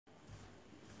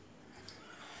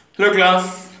Hello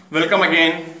class, welcome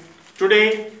again.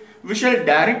 Today we shall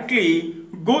directly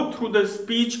go through the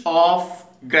speech of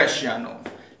Graciano.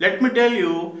 Let me tell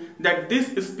you that this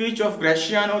speech of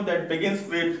Graciano that begins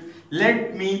with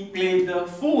 "Let me play the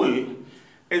fool"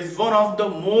 is one of the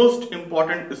most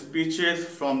important speeches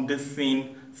from this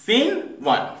scene. Scene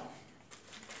 1.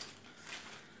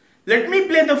 Let me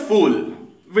play the fool,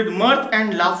 with mirth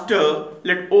and laughter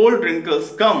let old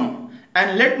wrinkles come,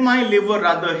 and let my liver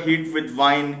rather heat with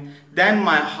wine than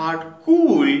my heart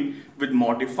cool with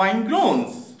mortifying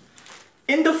groans.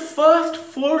 In the first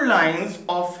 4 lines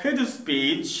of his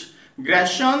speech,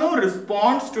 Graciano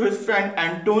responds to his friend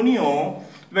Antonio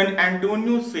when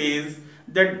Antonio says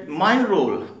that my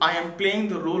role, I am playing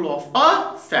the role of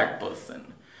a sad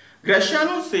person.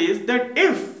 Graciano says that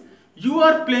if you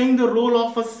are playing the role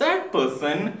of a sad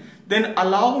person, then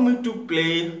allow me to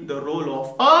play the role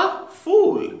of a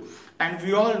fool. And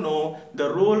we all know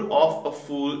the role of a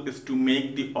fool is to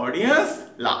make the audience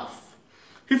laugh.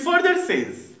 He further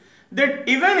says that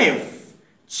even if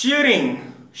cheering,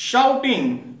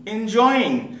 shouting,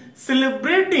 enjoying,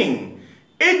 celebrating,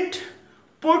 it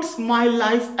puts my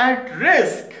life at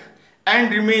risk,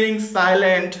 and remaining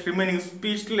silent, remaining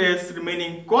speechless,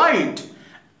 remaining quiet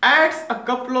adds a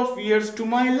couple of years to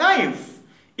my life,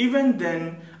 even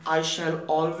then I shall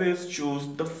always choose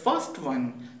the first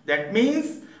one. That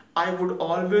means I would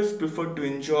always prefer to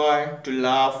enjoy, to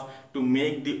laugh, to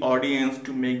make the audience,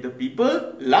 to make the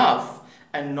people laugh,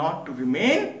 and not to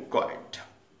remain quiet.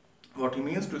 What he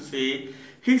means to say,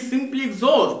 he simply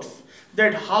exhausts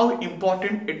that how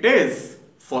important it is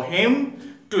for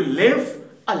him to live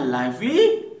a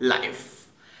lively life.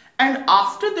 And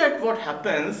after that, what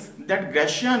happens, that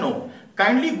Graciano,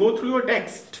 kindly go through your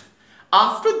text.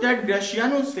 After that,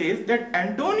 Graciano says that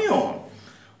Antonio,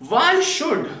 why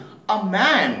should a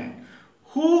man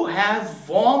who has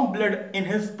warm blood in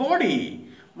his body,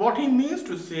 what he means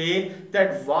to say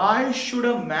that why should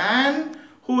a man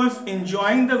who is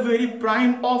enjoying the very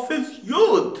prime of his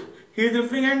youth, he is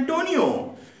referring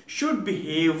Antonio, should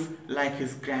behave like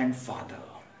his grandfather.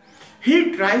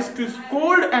 He tries to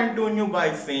scold Antonio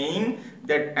by saying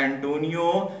that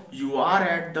Antonio, you are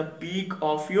at the peak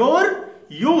of your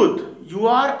youth. You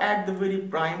are at the very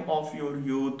prime of your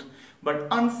youth. But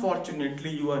unfortunately,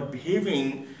 you are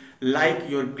behaving like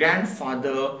your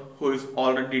grandfather who is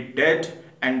already dead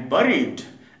and buried.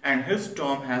 And his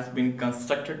tomb has been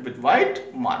constructed with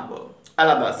white marble,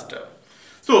 alabaster.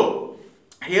 So,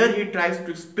 here he tries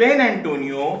to explain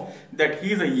Antonio that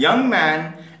he is a young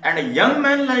man, and a young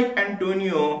man like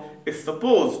Antonio is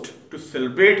supposed to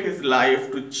celebrate his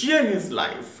life, to cheer his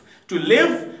life, to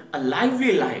live a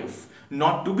lively life,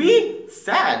 not to be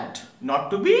sad,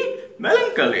 not to be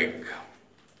melancholic.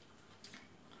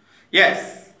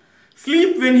 Yes,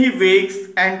 sleep when he wakes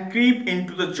and creep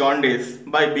into the jaundice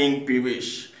by being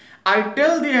peevish. I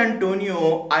tell thee,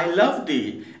 Antonio, I love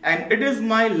thee, and it is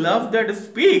my love that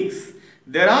speaks.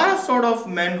 There are a sort of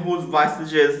men whose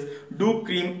visages do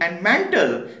cream and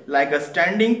mantle like a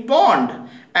standing pond,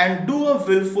 and do a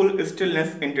wilful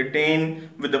stillness entertain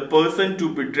with a person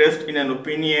to be dressed in an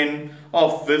opinion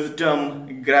of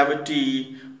wisdom,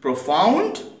 gravity,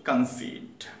 profound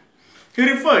conceit. He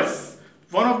refers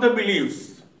one of the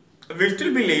beliefs. We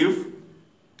still believe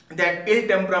that ill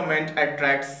temperament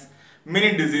attracts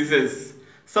many diseases.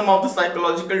 Some of the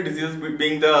psychological diseases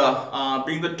being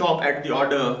the top at the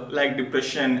order, like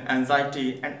depression,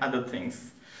 anxiety, and other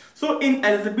things. So in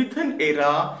Elizabethan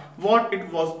era, what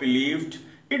it was believed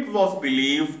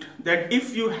that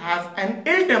if you have an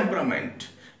ill temperament,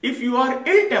 if you are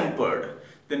ill-tempered,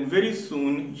 then very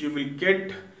soon you will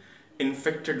get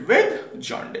infected with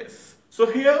jaundice. So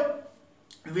here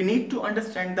we need to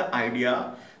understand the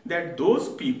idea that those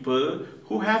people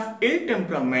who have ill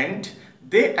temperament,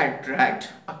 they attract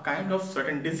a kind of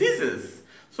certain diseases.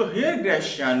 So here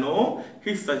Graciano,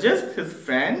 he suggests his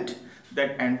friend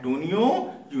that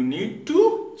Antonio, you need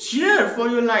to cheer for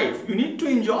your life. You need to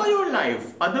enjoy your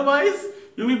life. Otherwise,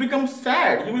 you will become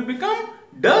sad. You will become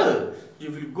dull.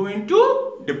 You will go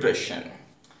into depression.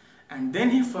 And then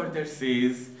he further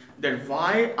says that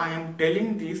why I am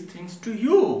telling these things to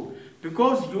you.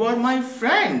 Because you are my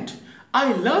friend.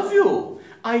 I love you.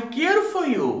 I care for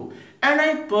you. And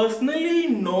I personally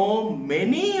know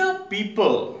many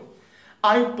people.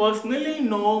 I personally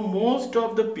know most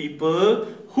of the people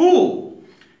who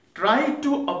try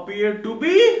to appear to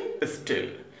be still,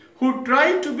 who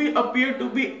try to appear to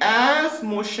be as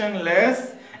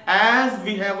motionless as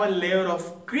we have a layer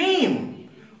of cream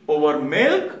over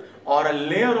milk or a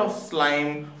layer of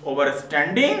slime over a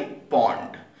standing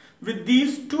pond. With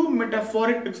these two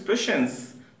metaphoric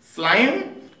expressions,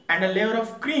 slime and a layer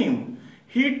of cream,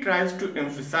 he tries to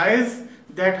emphasize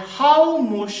that how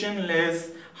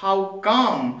motionless, how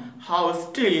calm, how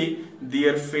still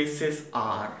their faces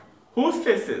are. Whose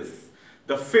faces?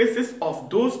 The faces of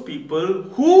those people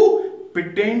who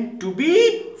pretend to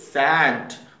be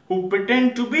sad, who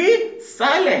pretend to be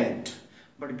silent.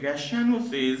 But Graciano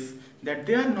says that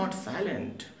they are not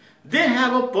silent. They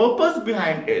have a purpose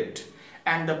behind it.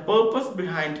 And the purpose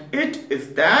behind it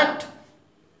is that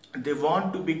they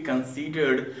want to be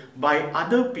considered by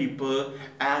other people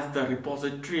as the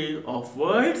repository of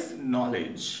world's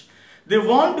knowledge. They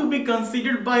want to be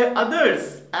considered by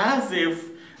others as if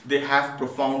they have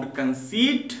profound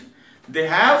conceit, they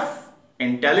have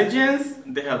intelligence,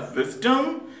 they have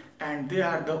wisdom, and they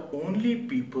are the only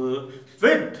people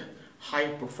with high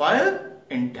profile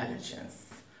intelligence.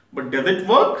 But does it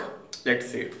work? Let's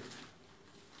see.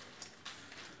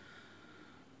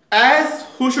 As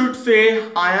who should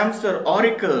say, I am Sir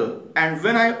Oracle, and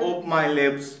when I ope my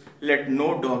lips, let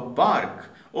no dog bark.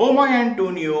 O my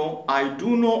Antonio, I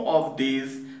do know of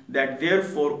these, that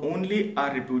therefore only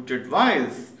are reputed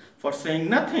wise, for saying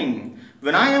nothing,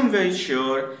 when I am very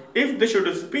sure, if they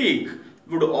should speak,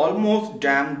 would almost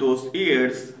damn those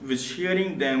ears, which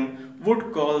hearing them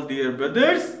would call their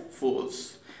brothers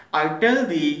fools. I'll tell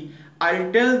thee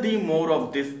more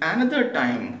of this another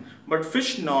time, but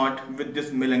fish not with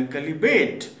this melancholy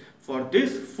bait, for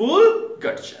this full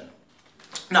gudgeon.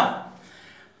 Now,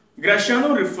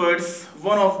 Graciano refers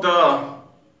one of the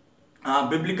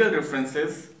biblical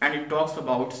references, and it talks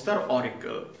about Sir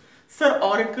Oracle. Sir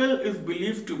Oracle is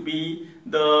believed to be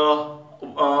to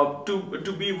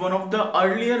be one of the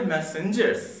earlier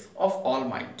messengers of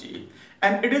Almighty,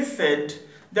 and it is said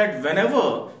that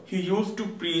whenever he used to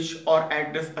preach or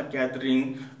address a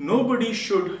gathering, nobody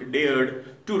should dare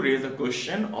to raise a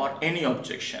question or any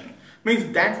objection.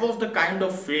 Means that was the kind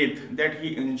of faith that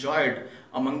he enjoyed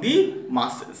among the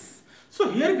masses. So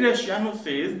here Graciano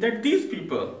says that these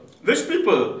people, which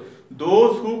people?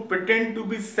 Those who pretend to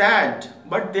be sad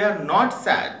but they are not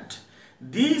sad.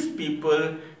 These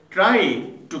people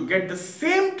try to get the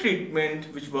same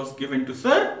treatment which was given to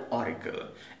Sir Oracle,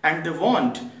 and they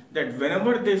want that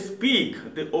whenever they speak,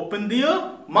 they open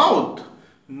their mouth.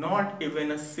 Not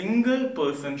even a single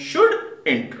person should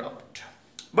interrupt.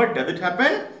 But does it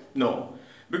happen? No.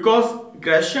 Because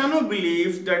Graciano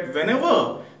believes that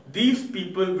whenever these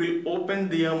people will open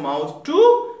their mouth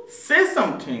to say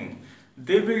something,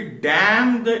 they will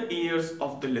damn the ears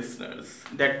of the listeners.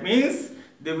 That means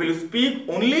they will speak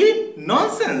only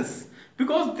nonsense,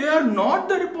 because they are not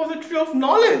the repository of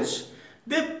knowledge.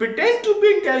 They pretend to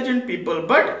be intelligent people,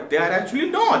 but they are actually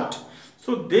not.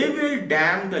 So they will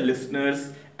damn the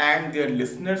listeners, and their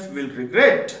listeners will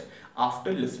regret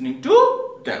after listening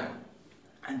to them.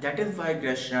 And that is why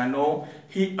Graciano,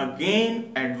 he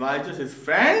again advises his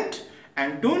friend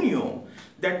Antonio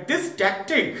that this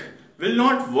tactic will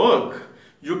not work.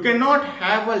 You cannot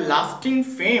have a lasting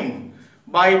fame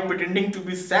by pretending to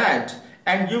be sad,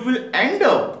 and you will end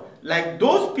up like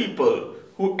those people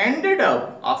who ended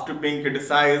up after being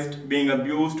criticized, being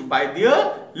abused by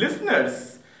their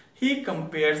listeners. He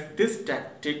compares this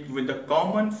tactic with the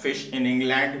common fish in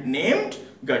England named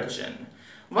gudgeon.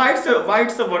 Why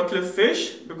it's a worthless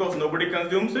fish? Because nobody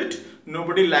consumes it,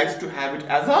 nobody likes to have it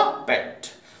as a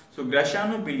pet. So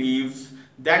Graciano believes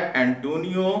that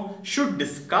Antonio should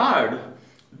discard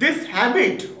this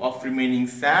habit of remaining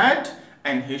sad,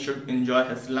 and he should enjoy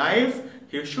his life.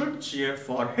 He should cheer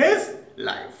for his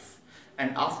life.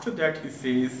 And after that he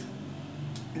says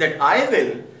that I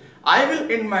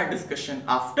will end my discussion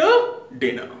after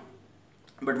dinner.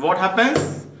 But what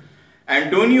happens?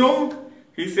 Antonio,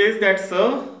 he says that,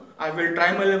 sir, I will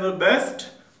try my level best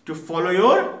to follow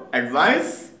your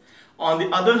advice. On the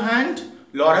other hand,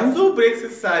 Lorenzo breaks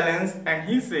his silence and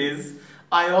he says,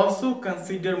 I also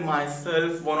consider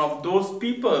myself one of those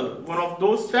people, one of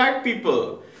those sad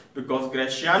people, because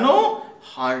Graciano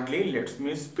hardly lets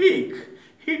me speak.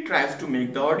 He tries to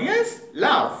make the audience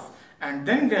laugh. And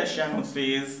then Graciano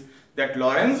says that,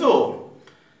 Lorenzo,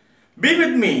 be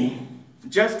with me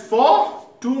just for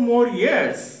 2 more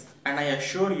years, and I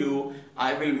assure you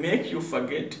I will make you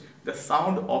forget the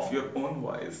sound of your own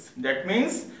voice. That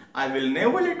means I will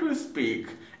never let you speak,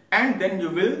 and then you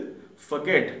will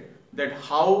forget that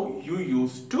how you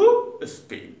used to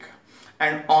speak.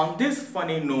 And on this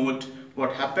funny note,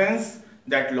 what happens?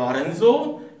 That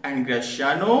Lorenzo and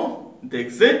Graciano, they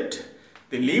exit,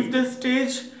 they leave the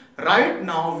stage. Right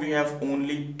now we have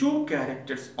only 2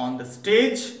 characters on the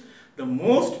stage. The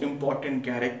most important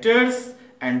characters,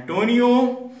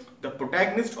 Antonio, the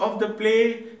protagonist of the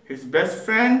play, his best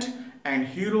friend and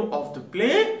hero of the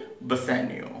play,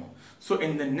 Bassanio. So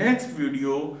in the next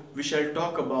video, we shall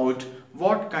talk about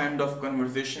what kind of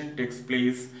conversation takes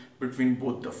place between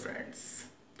both the friends.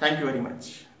 Thank you very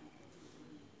much.